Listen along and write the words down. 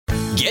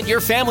Get your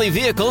family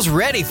vehicles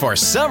ready for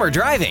summer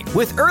driving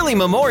with early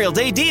Memorial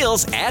Day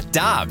deals at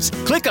Dobbs.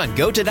 Click on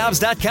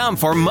GoToDobbs.com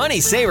for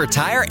money saver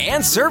tire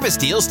and service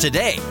deals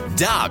today.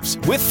 Dobbs,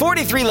 with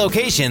 43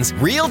 locations,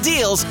 real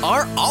deals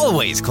are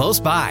always close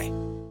by.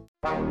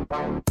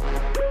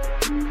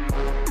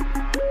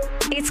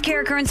 It's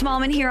Kara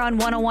Kearns-Smallman here on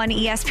 101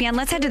 ESPN.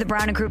 Let's head to the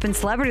Brown and Crouppen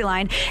Celebrity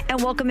Line and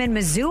welcome in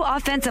Mizzou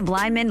offensive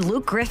lineman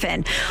Luke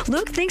Griffin.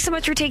 Luke, thanks so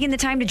much for taking the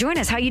time to join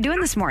us. How are you doing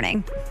this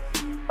morning?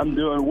 I'm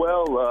doing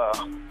well.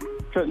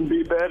 Couldn't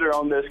be better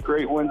on this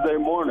great Wednesday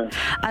morning.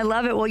 I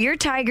love it. Well, your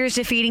Tigers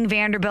defeating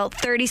Vanderbilt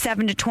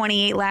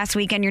 37-28 last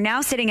weekend. You're now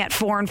sitting at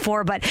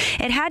 4-4, but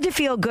it had to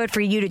feel good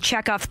for you to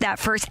check off that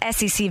first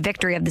SEC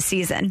victory of the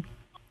season.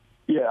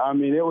 Yeah, I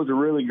mean, it was a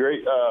really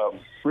great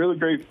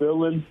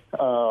feeling. It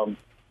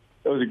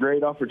was a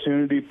great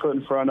opportunity put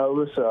in front of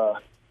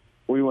us.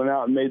 We went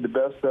out and made the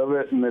best of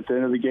it, and at the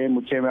end of the game,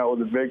 we came out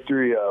with a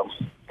victory.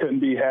 Couldn't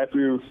be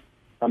happier.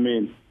 I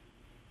mean,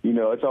 you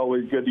know, it's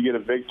always good to get a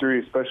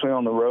victory, especially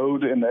on the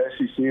road. In the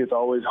SEC, it's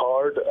always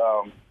hard.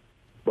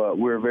 But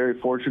we're very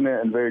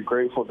fortunate and very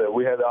grateful that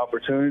we had the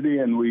opportunity,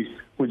 and we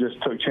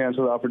just took chance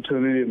of the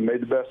opportunity and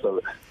made the best of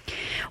it.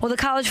 Well, the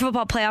college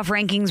football playoff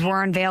rankings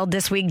were unveiled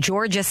this week.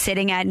 Georgia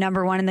sitting at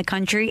number 1 in the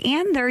country,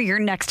 and they're your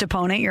next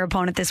opponent, your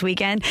opponent this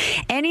weekend.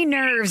 Any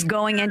nerves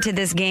going into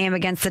this game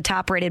against the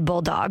top-rated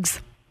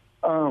Bulldogs?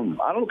 I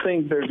don't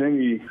think there's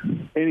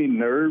any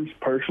nerves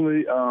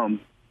personally.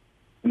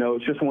 You know,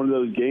 it's just one of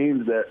those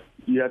games that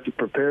you have to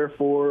prepare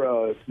for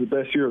to the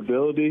best of your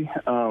ability.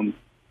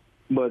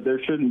 But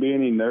there shouldn't be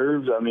any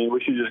nerves. I mean,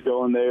 we should just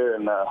go in there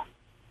and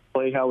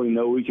play how we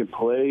know we can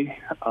play.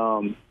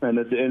 And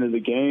at the end of the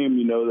game,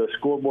 you know, the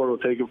scoreboard will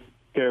take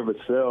care of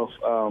itself.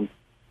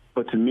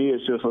 But to me,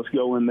 it's just let's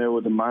go in there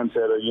with the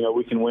mindset of, you know,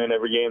 we can win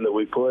every game that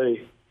we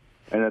play.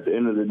 And at the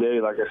end of the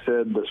day, like I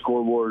said, the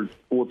scoreboard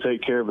will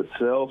take care of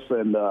itself,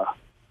 and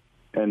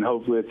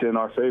hopefully it's in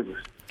our favor.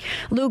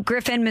 Luke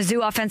Griffin,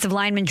 Mizzou offensive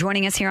lineman,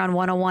 joining us here on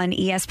 101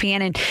 ESPN.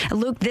 And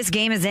Luke, this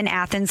game is in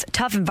Athens,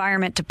 tough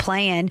environment to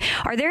play in.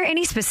 Are there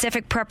any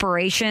specific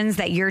preparations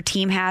that your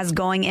team has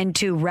going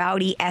into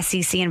rowdy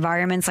SEC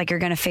environments like you're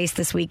going to face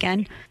this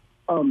weekend?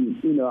 You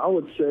know, I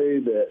would say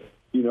that,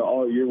 you know,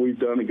 all year we've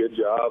done a good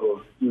job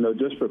of, you know,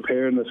 just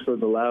preparing us for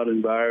the loud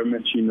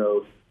environments, you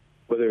know,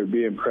 whether it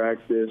be in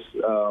practice,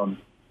 you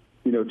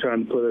know,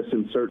 trying to put us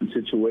in certain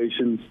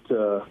situations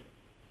to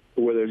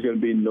where there's going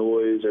to be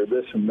noise or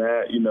this and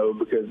that, you know,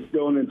 because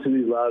going into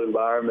these loud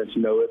environments,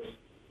 you know, it's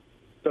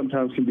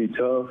sometimes can be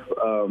tough,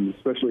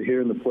 especially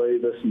hearing the play,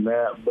 this and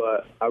that.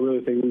 But I really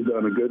think we've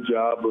done a good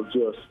job of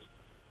just,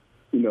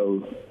 you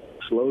know,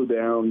 slow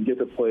down, get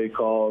the play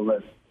call,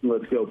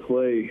 let's go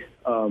play.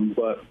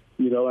 But,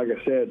 you know, like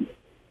I said,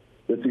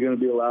 it's going to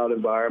be a loud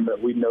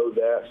environment. We know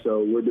that,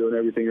 so we're doing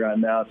everything right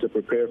now to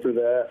prepare for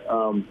that.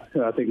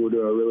 And I think we're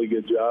doing a really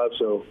good job,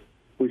 so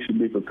we should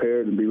be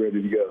prepared and be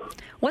ready to go.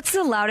 What's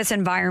the loudest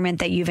environment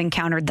that you've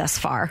encountered thus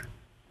far?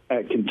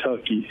 At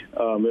Kentucky.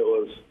 I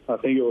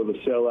think it was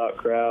a sellout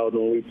crowd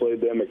when we played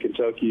them at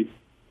Kentucky.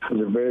 It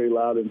was a very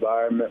loud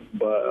environment,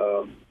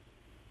 but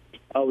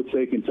I would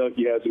say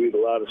Kentucky has to be the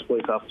loudest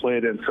place I've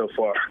played in so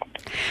far.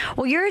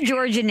 Well, you're a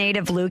Georgia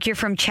native, Luke. You're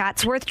from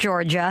Chatsworth,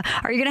 Georgia.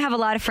 Are you going to have a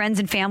lot of friends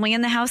and family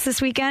in the house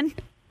this weekend?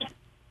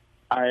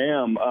 I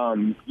am.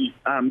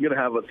 I'm going to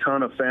have a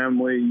ton of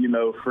family, you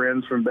know,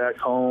 friends from back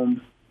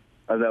home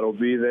that'll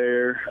be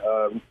there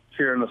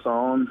cheering us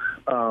on.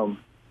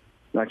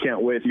 I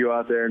can't wait to go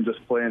out there and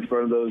just play in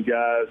front of those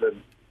guys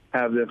and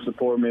have them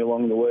support me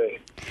along the way.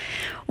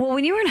 Well,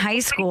 when you were in high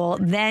school,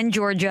 then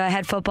Georgia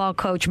head football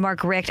coach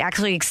Mark Richt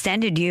actually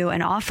extended you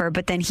an offer,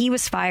 but then he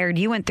was fired.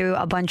 You went through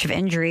a bunch of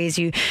injuries.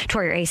 You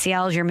tore your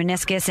ACLs, your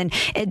meniscus, and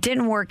it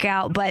didn't work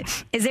out.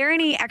 But is there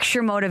any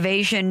extra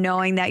motivation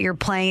knowing that you're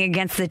playing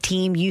against the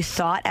team you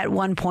thought at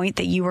one point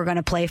that you were going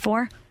to play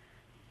for?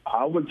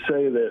 I would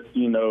say that,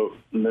 you know,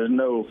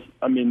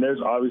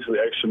 there's obviously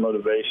extra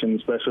motivation,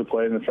 especially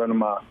playing in front of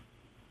my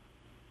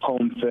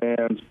home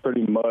fans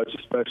pretty much,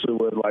 especially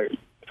with, like,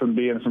 from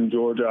being from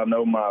Georgia. I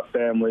know my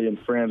family and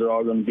friends are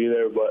all going to be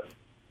there, but,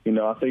 you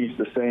know, I think it's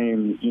the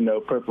same, you know,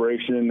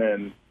 preparation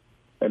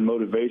and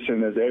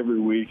motivation as every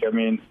week. I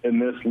mean, in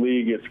this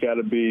league, it's got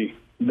to be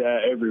that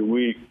every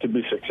week to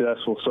be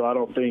successful. So I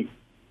don't think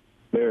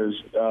there's,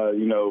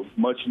 you know,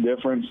 much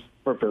difference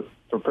for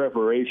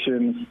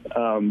preparation.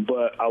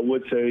 But I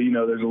would say, you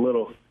know, there's a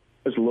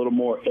little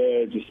more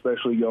edge,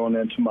 especially going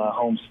into my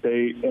home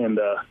state and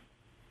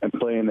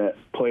playing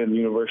the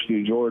University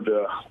of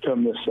Georgia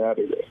come this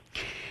Saturday.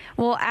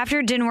 Well, after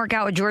it didn't work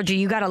out with Georgia,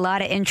 you got a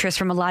lot of interest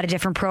from a lot of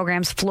different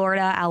programs,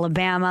 Florida,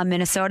 Alabama,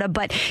 Minnesota,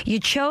 but you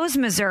chose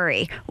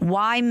Missouri.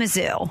 Why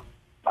Mizzou?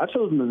 I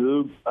chose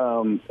Mizzou.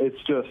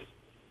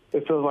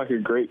 It feels like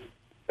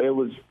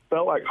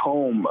felt like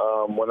home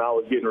when I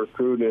was getting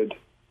recruited,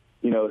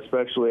 you know,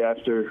 especially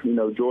after, you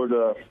know,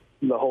 Georgia,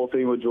 the whole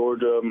thing with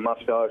Georgia, my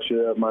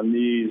scholarship, my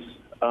knees.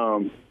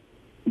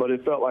 But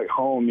it felt like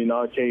home. You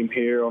know, I came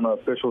here on an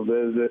official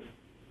visit.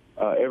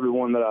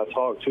 Everyone that I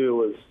talked to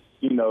was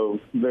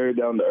very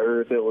down to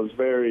earth.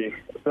 It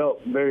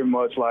felt very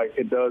much like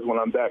it does when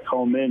I'm back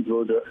home in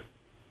Georgia.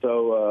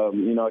 So,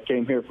 I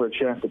came here for a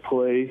chance to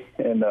play,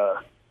 and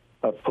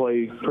I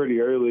played pretty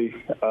early.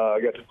 I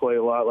got to play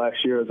a lot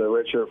last year as a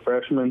redshirt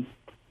freshman.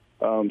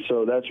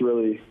 So that's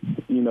really,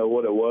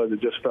 what it was.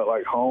 It just felt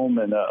like home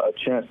and a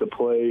chance to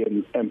play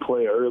and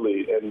play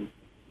early and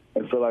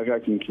feel like I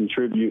can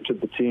contribute to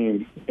the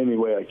team any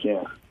way I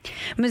can.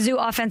 Mizzou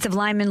offensive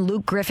lineman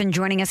Luke Griffin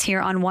joining us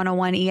here on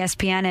 101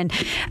 ESPN. And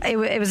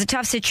it was a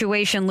tough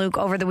situation, Luke,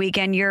 over the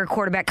weekend. Your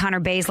quarterback, Connor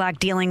Bazelak,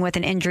 dealing with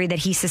an injury that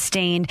he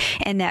sustained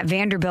in that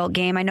Vanderbilt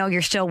game. I know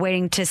you're still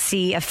waiting to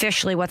see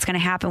officially what's going to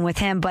happen with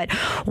him, but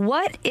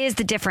what is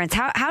the difference?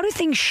 How do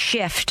things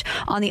shift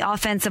on the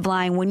offensive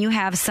line when you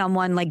have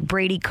someone like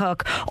Brady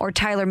Cook or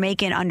Tyler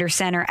Macon under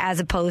center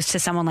as opposed to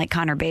someone like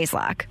Connor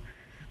Bazelak?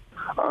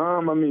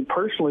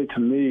 Personally, to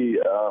me,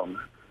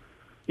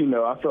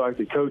 I feel like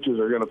the coaches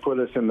are going to put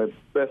us in the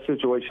best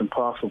situation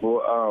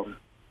possible.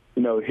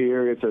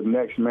 Here it's a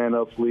next man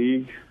up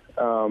league,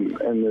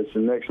 and it's a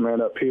next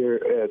man up here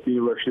at the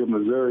University of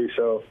Missouri.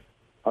 So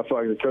I feel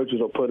like the coaches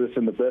will put us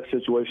in the best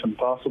situation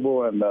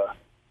possible, and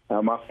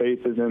my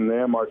faith is in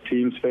them. Our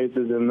team's faith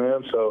is in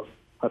them. So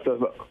I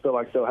feel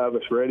like they'll have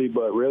us ready.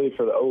 But really,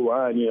 for the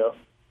O-line,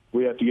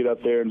 we have to get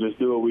up there and just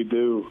do what we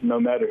do. No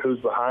matter who's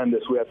behind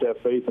us, we have to have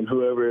faith in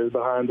whoever is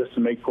behind us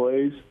to make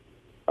plays.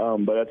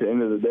 But at the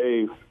end of the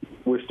day,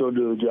 we still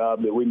do the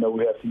job that we know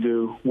we have to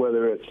do,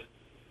 whether it's,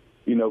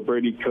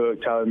 Brady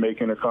Cook, Tyler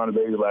Macon, or Connor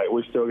Bazelak.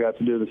 We still got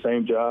to do the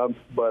same job.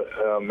 But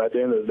at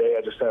the end of the day,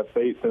 I just have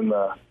faith in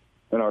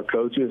our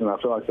coaches, and I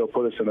feel like they'll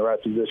put us in the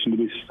right position to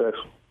be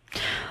successful.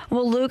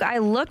 Well, Luke, I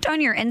looked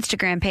on your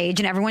Instagram page,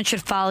 and everyone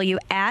should follow you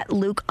at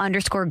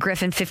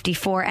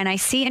Luke_Griffin54. And I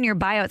see in your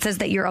bio it says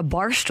that you're a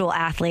Barstool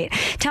athlete.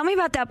 Tell me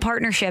about that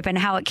partnership and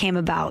how it came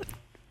about.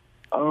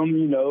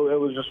 It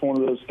was just one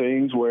of those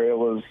things where it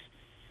was,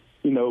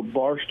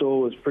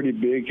 Barstool was pretty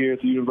big here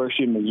at the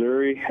University of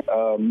Missouri.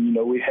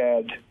 We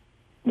had,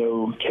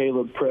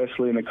 Caleb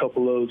Presley and a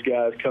couple of those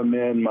guys come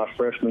in my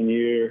freshman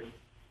year.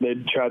 They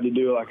tried to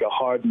do like a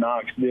Hard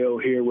Knocks deal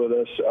here with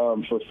us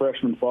for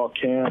freshman fall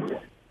camp.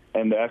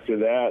 And after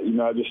that,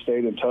 I just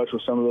stayed in touch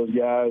with some of those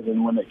guys.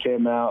 And when it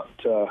came out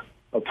to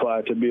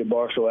apply to be a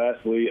Barstool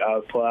athlete, I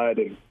applied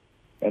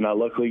and I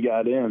luckily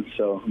got in.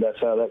 So that's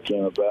how that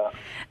came about.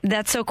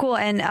 That's so cool.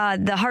 And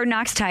the Hard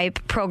Knocks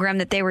type program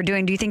that they were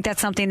doing, do you think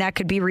that's something that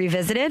could be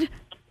revisited?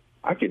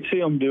 I could see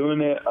them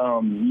doing it,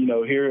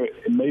 here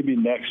maybe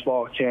next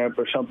fall camp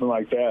or something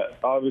like that.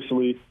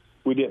 Obviously,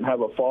 we didn't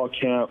have a fall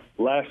camp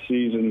last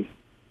season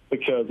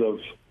because of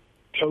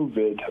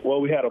COVID. Well,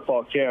 we had a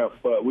fall camp,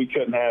 but we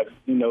couldn't have,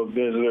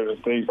 visitors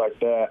and things like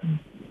that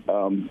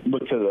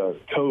because of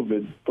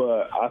COVID.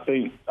 But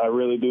I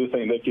really do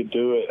think they could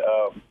do it,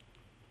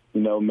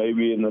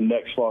 maybe in the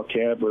next fall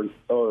camp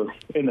or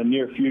in the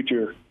near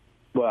future.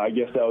 But I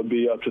guess that would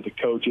be up to the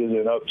coaches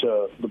and up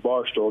to the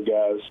Barstool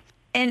guys.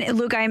 And,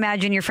 Luke, I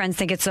imagine your friends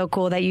think it's so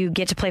cool that you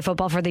get to play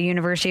football for the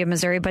University of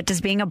Missouri, but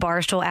does being a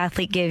Barstool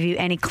athlete give you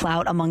any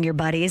clout among your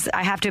buddies?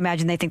 I have to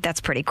imagine they think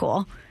that's pretty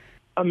cool.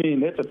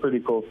 It's a pretty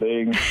cool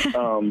thing.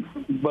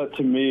 But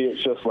to me,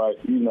 it's just like,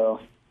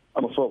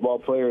 I'm a football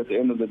player at the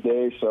end of the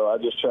day, so I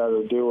just try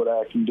to do what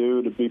I can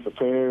do to be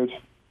prepared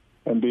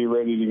and be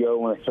ready to go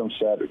when it comes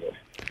Saturday.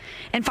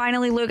 And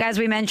finally, Luke, as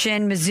we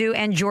mentioned, Mizzou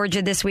and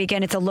Georgia this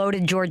weekend. It's a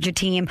loaded Georgia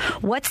team.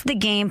 What's the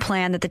game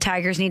plan that the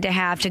Tigers need to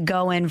have to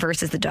go in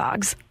versus the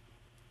Dogs?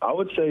 I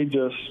would say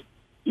just,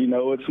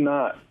 it's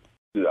not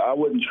 – I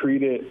wouldn't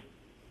treat it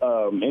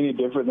any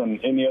different than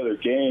any other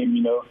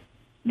game,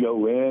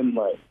 Go in,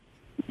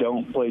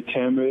 don't play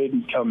timid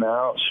and come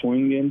out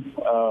swinging.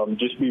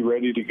 Just be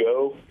ready to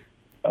go.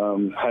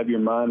 Have your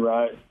mind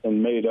right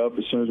and made up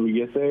as soon as we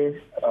get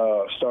there,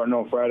 starting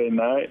on Friday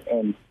night.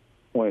 And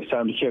when it's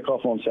time to kick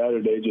off on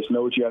Saturday, just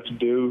know what you have to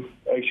do,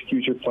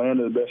 execute your plan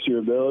to the best of your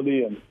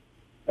ability, and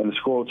the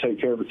score will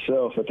take care of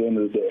itself at the end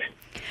of the day.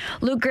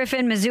 Luke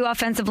Griffin, Mizzou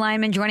offensive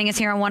lineman, joining us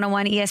here on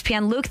 101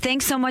 ESPN. Luke,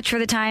 thanks so much for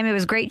the time. It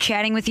was great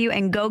chatting with you,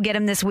 and go get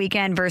him this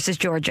weekend versus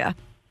Georgia.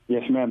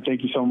 Yes, ma'am.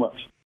 Thank you so much.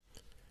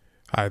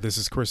 Hi, this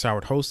is Chris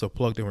Howard, host of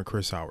Plugged In with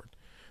Chris Howard.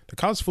 The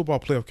College Football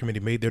Playoff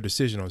Committee made their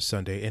decision on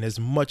Sunday, and as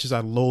much as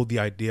I loathe the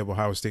idea of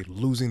Ohio State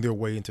losing their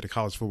way into the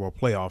College Football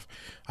Playoff,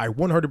 I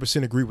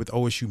 100% agree with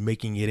OSU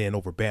making it in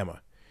over Bama.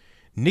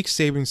 Nick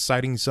Saban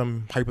citing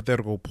some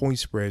hypothetical point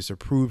spreads to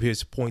prove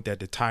his point that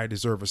the Tide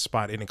deserve a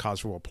spot in the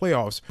College Football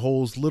Playoffs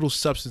holds little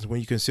substance when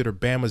you consider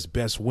Bama's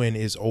best win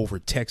is over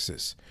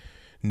Texas.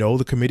 No,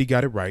 the committee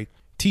got it right.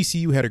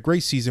 TCU had a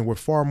great season with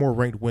far more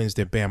ranked wins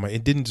than Bama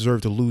and didn't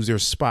deserve to lose their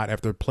spot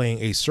after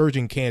playing a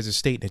surging Kansas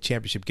State in a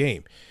championship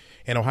game.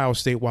 And Ohio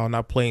State, while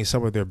not playing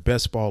some of their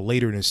best ball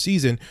later in the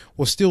season,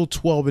 was still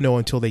 12-0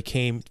 until they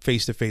came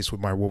face-to-face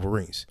with my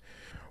Wolverines.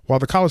 While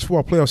the college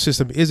football playoff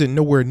system isn't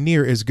nowhere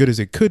near as good as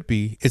it could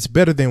be, it's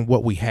better than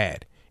what we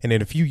had. And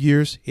in a few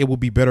years, it will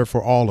be better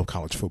for all of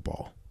college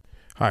football.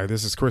 Hi,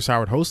 this is Chris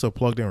Howard, host of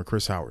Plugged In with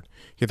Chris Howard.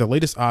 Get the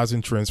latest odds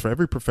and trends for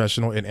every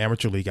professional and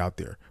amateur league out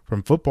there.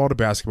 From football to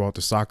basketball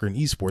to soccer and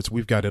esports,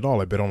 we've got it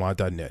all at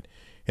BetOnline.net.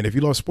 And if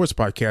you love sports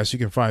podcasts, you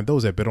can find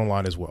those at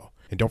BetOnline as well.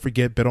 And don't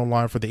forget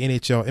BetOnline for the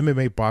NHL,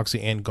 MMA,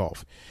 boxing, and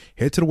golf.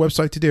 Head to the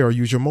website today or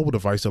use your mobile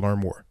device to learn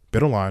more.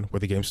 BetOnline, where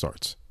the game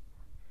starts.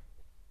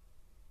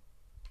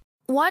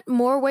 Want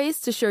more ways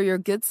to show your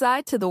good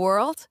side to the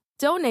world?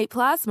 Donate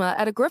plasma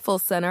at a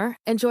Grifols Center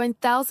and join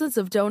thousands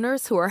of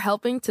donors who are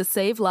helping to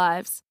save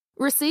lives.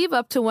 Receive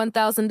up to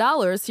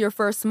 $1,000 your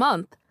first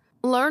month.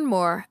 Learn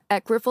more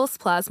at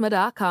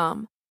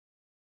grifolsplasma.com.